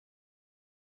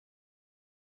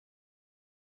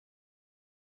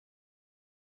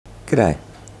G'day.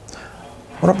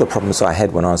 One of the problems I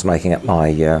had when I was making up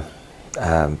my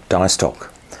die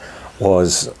stock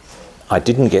was I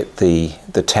didn't get the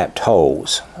tapped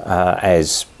holes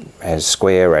as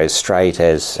square, as straight,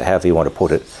 as however you want to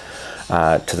put it,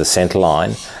 to the centre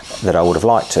line that I would have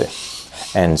liked to.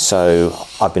 And so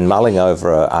I've been mulling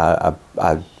over a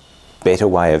better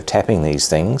way of tapping these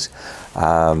things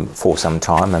for some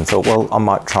time and thought, well, I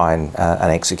might try and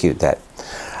execute that.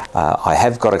 I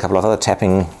have got a couple of other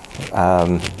tapping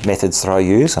methods that I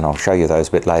use, and I'll show you those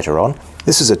a bit later on.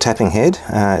 This is a tapping head.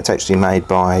 It's actually made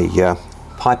by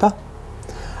Piper,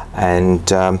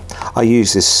 and I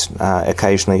use this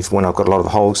occasionally when I've got a lot of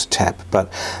holes to tap. But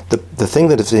the thing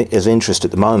that is of interest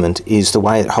at the moment is the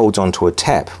way it holds onto a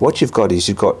tap. What you've got is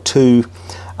you've got two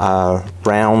half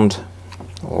round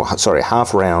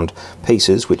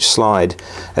pieces which slide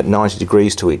at 90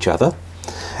 degrees to each other,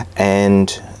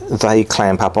 and they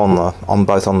clamp up on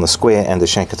both the square and the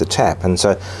shank of the tap. And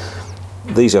so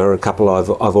these are a couple I've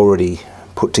already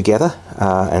put together,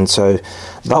 and so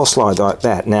they'll slide like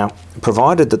that. Now,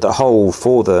 provided that the hole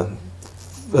for the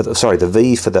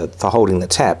V for holding the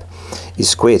tap is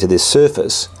square to this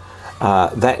surface,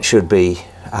 that should be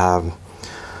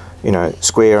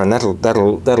square, and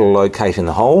that'll locate in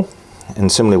the hole.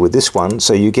 And similarly with this one,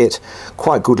 so you get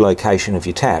quite good location of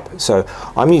your tap. So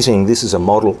I'm using this as a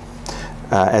model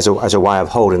as a way of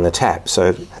holding the tap.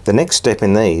 So the next step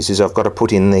in these is I've got to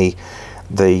put in the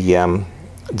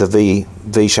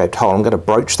V-shaped hole. I'm going to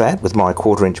broach that with my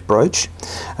 1/4 inch broach.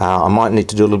 I might need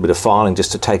to do a little bit of filing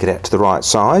just to take it out to the right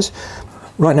size.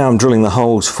 Right now I'm drilling the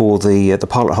holes for the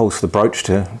pilot holes for the broach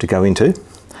to go into.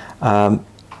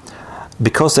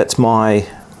 Because that's my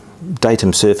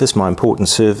datum surface, my important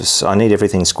surface, I need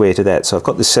everything square to that. So I've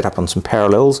got this set up on some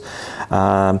parallels.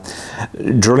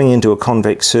 Drilling into a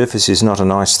convex surface is not a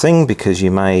nice thing because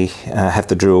you may have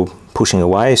the drill pushing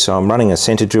away, so I'm running a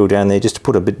centre drill down there just to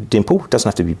put a bit of dimple. It doesn't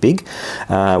have to be big,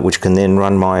 which can then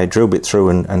run my drill bit through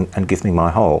and give me my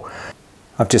hole.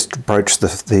 I've just broached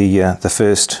the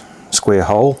first square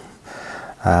hole.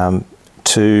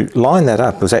 To line that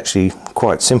up was actually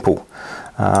quite simple.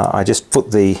 I just put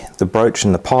the broach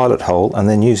in the pilot hole, and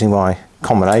then using my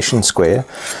combination square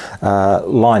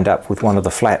lined up with one of the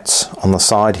flats on the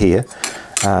side here,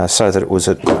 so that it was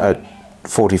at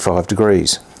 45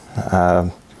 degrees.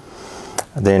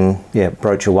 Then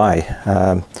broach away.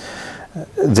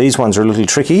 These ones are a little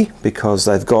tricky because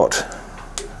they've got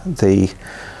the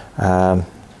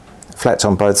flats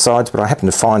on both sides, but I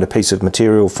happened to find a piece of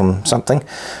material from something.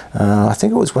 I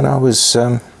think it was when I was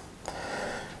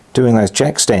doing those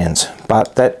jack stands,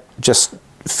 but that just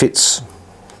fits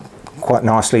quite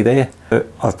nicely there.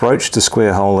 I've broached the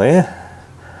square hole there,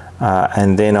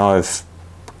 and then I've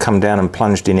come down and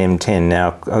plunged in M10.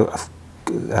 Now,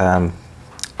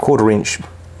 1/4 inch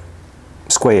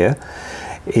square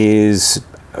is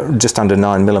just under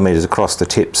 9mm across the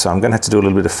tip, so I'm going to have to do a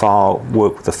little bit of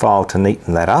work with the file to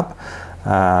neaten that up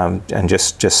and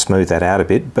just smooth that out a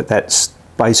bit, but that's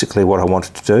basically what I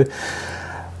wanted to do.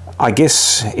 I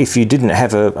guess if you didn't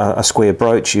have a square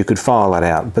broach, you could file that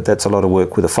out, but that's a lot of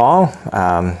work with a file.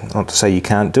 Not to say you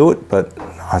can't do it, but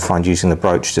I find using the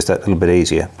broach just that little bit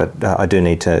easier, but I do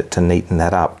need to neaten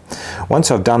that up. Once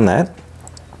I've done that,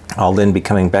 I'll then be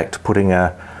coming back to putting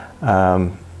a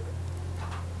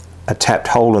tapped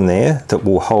hole in there that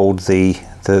will hold the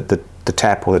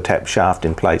tap or the tap shaft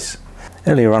in place.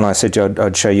 Earlier on I said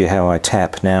I'd show you how I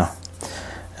tap. Now,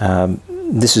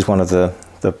 this is one of the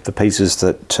pieces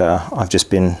that I've just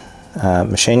been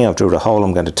machining. I've drilled a hole.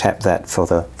 I'm going to tap that for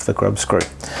the grub screw.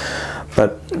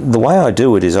 But the way I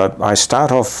do it is I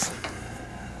start off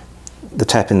the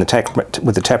tap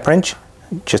with the tap wrench,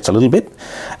 just a little bit,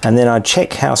 and then I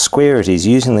check how square it is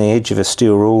using the edge of a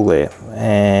steel rule there.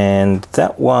 And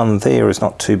that one there is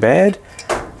not too bad.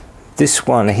 This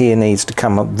one here needs to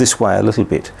come up this way a little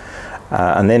bit.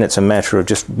 And then it's a matter of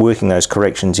just working those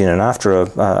corrections in, and after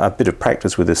a bit of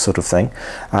practice with this sort of thing,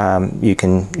 you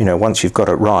can, once you've got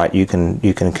it right, you can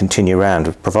continue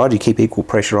around. Provided you keep equal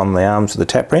pressure on the arms of the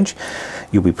tap wrench,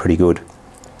 you'll be pretty good.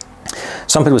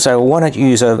 Some people say, well, why don't you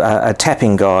use a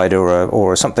tapping guide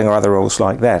or something or other else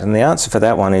like that? And the answer for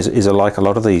that one is like a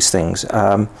lot of these things.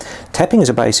 Tapping is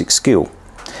a basic skill,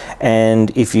 and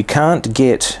if you can't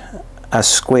get a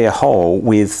square hole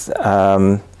with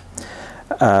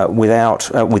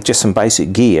with just some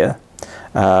basic gear,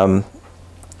 you're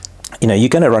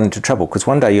going to run into trouble, because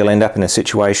one day you'll end up in a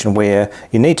situation where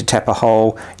you need to tap a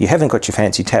hole, you haven't got your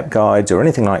fancy tap guides or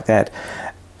anything like that,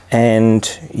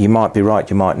 and you might be right,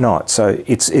 you might not. So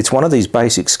it's one of these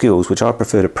basic skills which I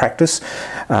prefer to practice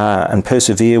and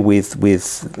persevere with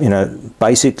you know,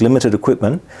 basic limited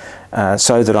equipment,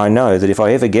 so that I know that if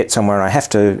I ever get somewhere and I have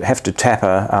to tap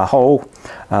a hole,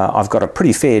 I've got a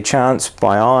pretty fair chance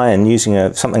by eye and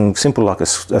using something simple like a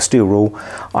steel rule,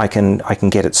 I can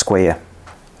get it square.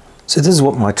 So this is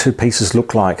what my two pieces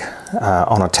look like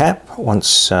on a tap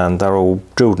once they're all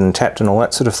drilled and tapped and all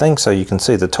that sort of thing. So you can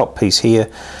see the top piece here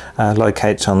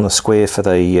locates on the square for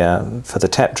the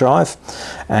tap drive,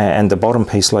 and the bottom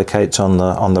piece locates on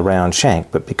the round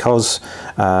shank. But because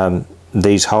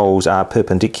these holes are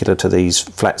perpendicular to these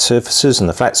flat surfaces and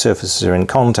the flat surfaces are in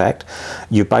contact,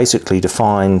 you've basically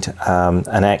defined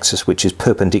an axis which is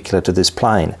perpendicular to this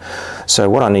plane. So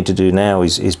what I need to do now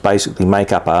is basically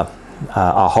make up a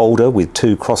holder with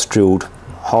two cross-drilled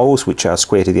holes which are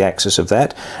square to the axis of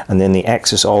that, and then the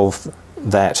axis of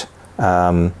that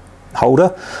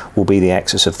holder will be the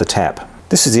axis of the tap.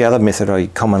 This is the other method I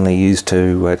commonly use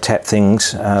to tap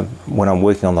things when I'm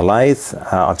working on the lathe.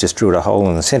 I've just drilled a hole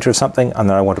in the centre of something and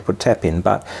then I want to put tap in,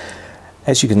 but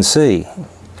as you can see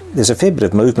there's a fair bit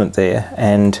of movement there,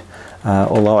 and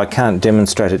although I can't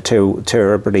demonstrate it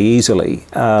terribly easily,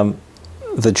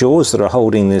 the jaws that are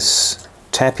holding this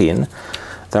tap in,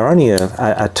 they're only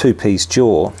a two-piece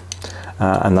jaw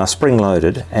and they're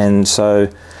spring-loaded, and so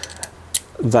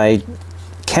they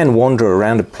can wander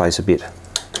around a place a bit.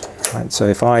 Right, so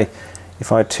if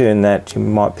I turn that, you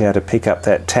might be able to pick up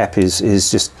that tap is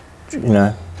just, you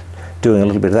know, doing a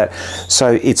little bit of that.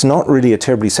 So it's not really a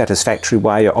terribly satisfactory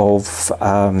way of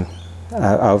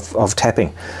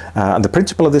tapping. The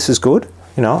principle of this is good.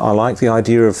 You know, I like the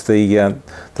idea of the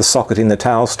socket in the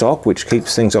tailstock, which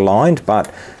keeps things aligned, but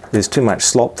there's too much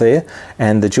slop there,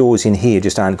 and the jaws in here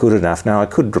just aren't good enough. Now I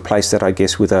could replace that, I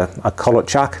guess, with a collet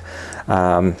chuck,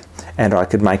 and I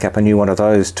could make up a new one of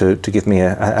those to give me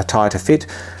a tighter fit,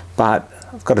 but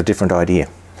I've got a different idea.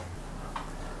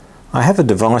 I have a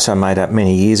device I made up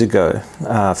many years ago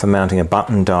for mounting a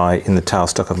button die in the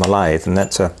tailstock of my lathe, and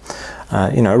that's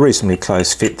you know, a reasonably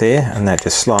close fit there, and that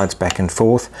just slides back and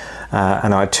forth,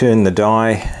 and I turn the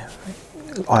die,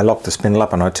 I lock the spindle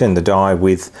up and I turn the die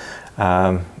with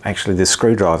actually this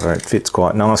screwdriver. It fits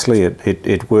quite nicely,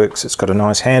 it works, it's got a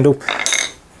nice handle,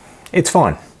 it's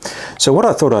fine. So what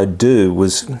I thought I'd do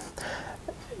was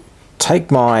take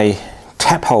my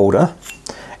tap holder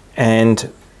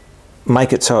and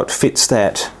make it so it fits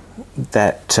that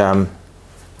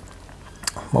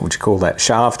what would you call that,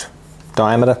 shaft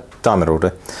diameter will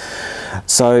do.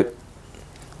 So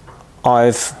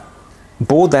I've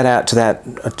bored that out to that,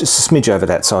 just a smidge over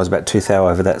that size, about 1/2 thou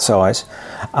over that size,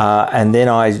 and then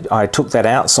I took that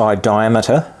outside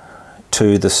diameter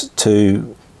in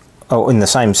the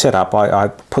same setup, I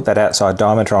put that outside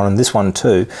diameter on, and this one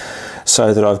too,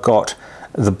 so that I've got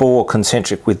the bore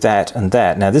concentric with that and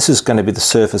that. Now this is going to be the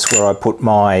surface where I put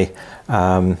my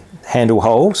handle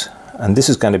holes, and this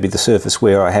is going to be the surface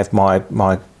where I have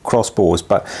my cross bores,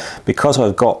 but because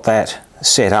I've got that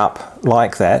set up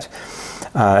like that,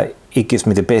 it gives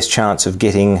me the best chance of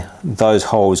getting those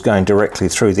holes going directly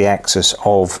through the axis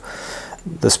of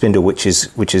the spindle, which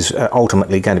is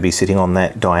ultimately going to be sitting on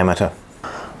that diameter.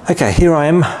 Okay, here I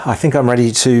am. I think I'm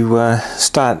ready to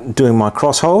start doing my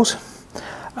cross holes.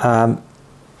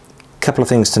 Couple of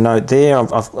things to note there.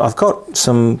 I've got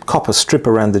some copper strip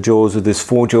around the jaws of this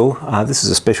 4-jaw. This is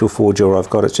a special 4-jaw I've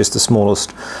got. It's just the smallest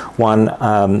one.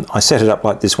 I set it up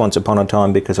like this once upon a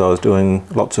time because I was doing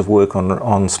lots of work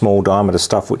on small diameter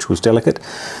stuff which was delicate.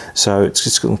 So it's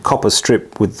just a copper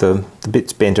strip with the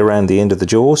bits bent around the end of the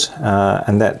jaws,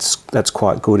 and that's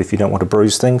quite good if you don't want to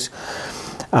bruise things.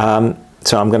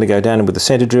 So I'm going to go down with the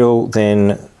centre drill,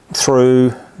 then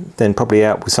through, then probably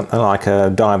out with something like a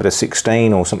diameter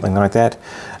 16 or something like that.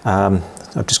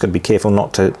 I've just got to be careful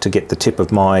not to get the tip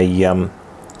of my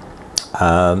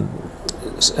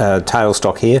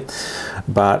tailstock here,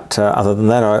 but other than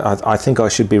that I think I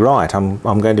should be right. I'm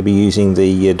going to be using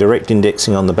the direct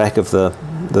indexing on the back of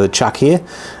the chuck here,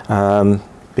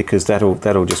 because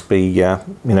that'll just be you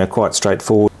know, quite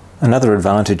straightforward. Another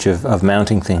advantage of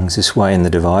mounting things this way in the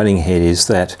dividing head is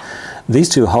that these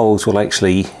two holes will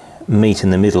actually meet in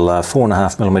the middle,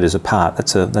 4.5mm apart.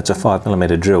 That's a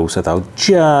 5mm drill, so they'll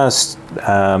just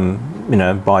you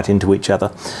know, bite into each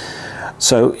other.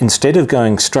 So instead of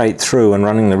going straight through and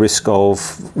running the risk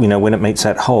of, you know, when it meets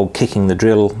that hole, kicking the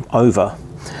drill over,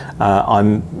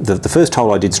 the first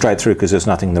hole I did straight through because there's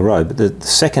nothing in the road, but the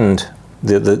second,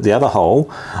 the other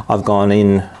hole, I've gone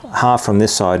in half from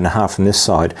this side and half from this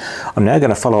side. I'm now going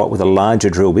to follow up with a larger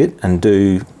drill bit and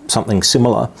do something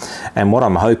similar, and what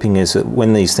I'm hoping is that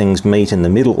when these things meet in the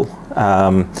middle,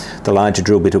 the larger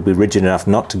drill bit will be rigid enough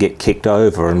not to get kicked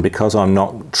over, and because I'm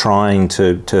not trying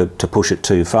to push it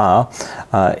too far,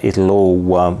 it'll all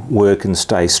work and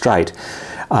stay straight.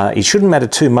 It shouldn't matter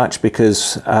too much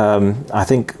because I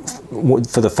think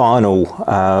for the final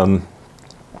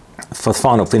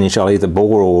finish I'll either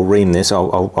bore or ream this.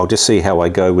 I'll just see how I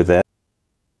go with that.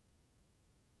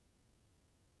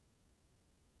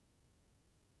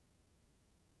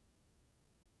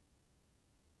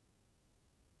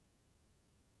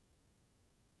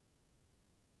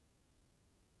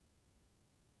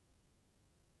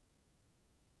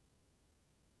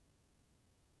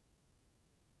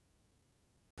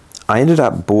 I ended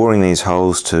up boring these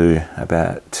holes to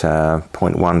about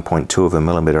 0.1, 0.2 of a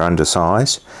millimetre under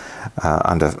size,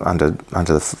 under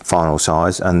the final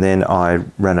size, and then I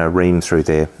ran a ream through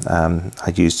there.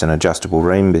 I used an adjustable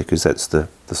ream because that's the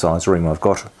size ream I've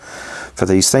got for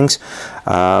these things.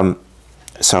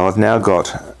 So I've now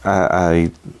got a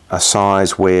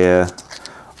size where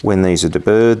when these are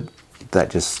deburred, that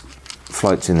just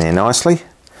floats in there nicely,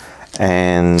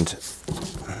 and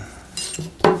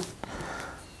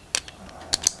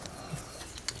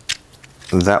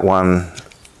that one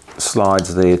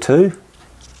slides there too,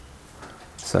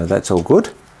 so that's all good.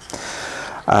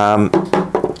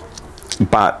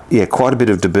 But yeah, quite a bit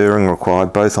of deburring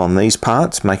required both on these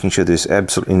parts, making sure there's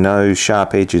absolutely no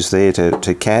sharp edges there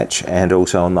to catch, and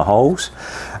also on the holes.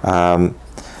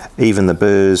 Even the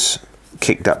burrs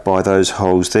kicked up by those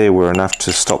holes there were enough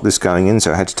to stop this going in,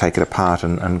 so I had to take it apart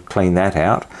and clean that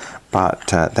out, but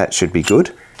that should be good.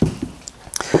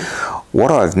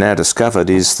 What I've now discovered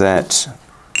is that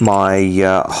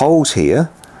my holes here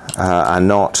are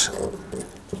not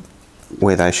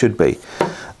where they should be.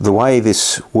 The way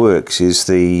this works is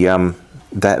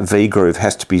that V groove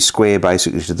has to be square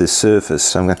basically to this surface,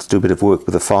 so I'm going to have to do a bit of work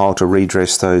with the file to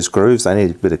redress those grooves. They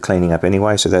need a bit of cleaning up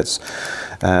anyway, so that's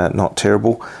not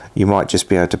terrible. You might just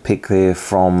be able to pick there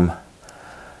from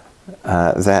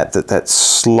that's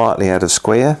slightly out of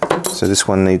square, so this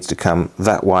one needs to come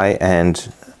that way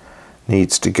and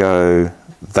needs to go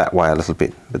that way a little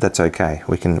bit, but that's okay,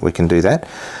 we can do that.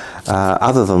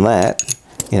 Other than that,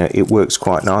 you know, it works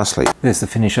quite nicely. There's the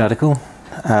finish article.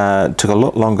 Took a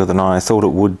lot longer than I thought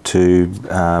it would to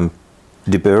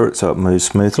deburr it so it moves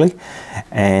smoothly,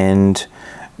 and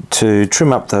to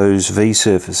trim up those V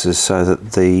surfaces so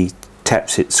that the tap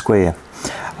sit square.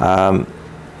 And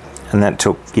that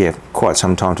took, yeah, quite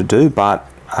some time to do, but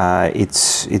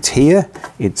it's here.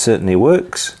 It certainly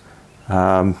works.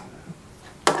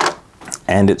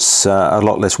 And it's a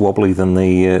lot less wobbly than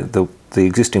the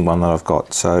existing one that I've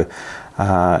got. So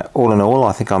all in all,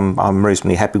 I think I'm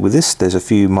reasonably happy with this. There's a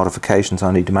few modifications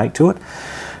I need to make to it.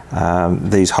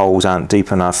 These holes aren't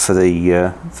deep enough for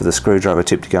the screwdriver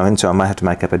tip to go in, so I may have to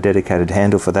make up a dedicated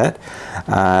handle for that.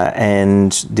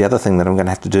 And the other thing that I'm going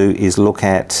to have to do is look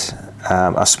at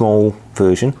a small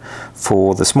version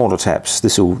for the smaller taps.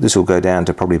 This will go down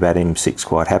to probably about M6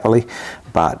 quite happily,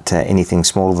 but anything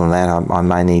smaller than that I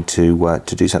may need to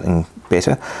do something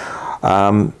better.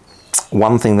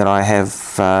 One thing that I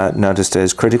have noticed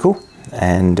as critical,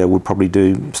 and would probably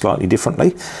do slightly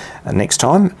differently next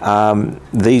time,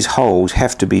 these holes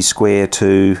have to be square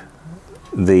to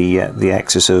the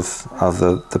axis of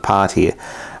the part here.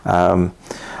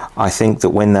 I think that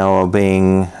when they were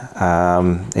being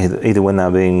either when they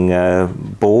were being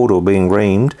bored or being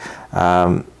reamed,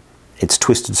 it's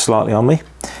twisted slightly on me,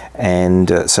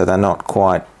 and so they're not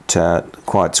quite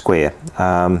square.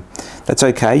 That's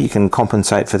okay. You can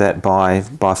compensate for that by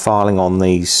filing on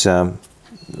these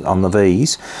on the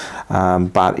V's,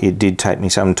 but it did take me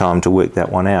some time to work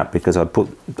that one out, because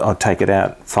I'd take it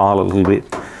out, file a little bit,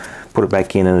 put it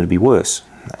back in, and it'd be worse.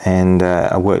 And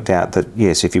I worked out that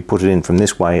yes, if you put it in from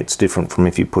this way, it's different from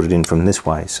if you put it in from this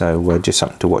way. So just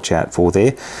something to watch out for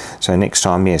there. So next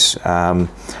time, yes,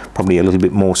 probably a little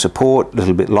bit more support, a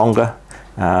little bit longer,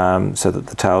 so that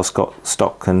the tail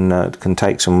stock can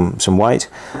take some weight,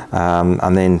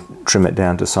 and then trim it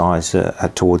down to size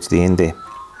towards the end there.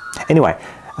 Anyway,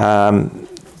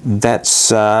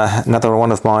 that's another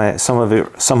one of my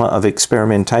summer of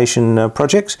experimentation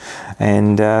projects,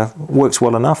 and works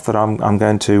well enough that I'm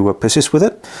going to persist with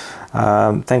it.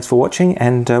 Thanks for watching,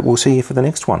 and we'll see you for the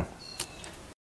next one.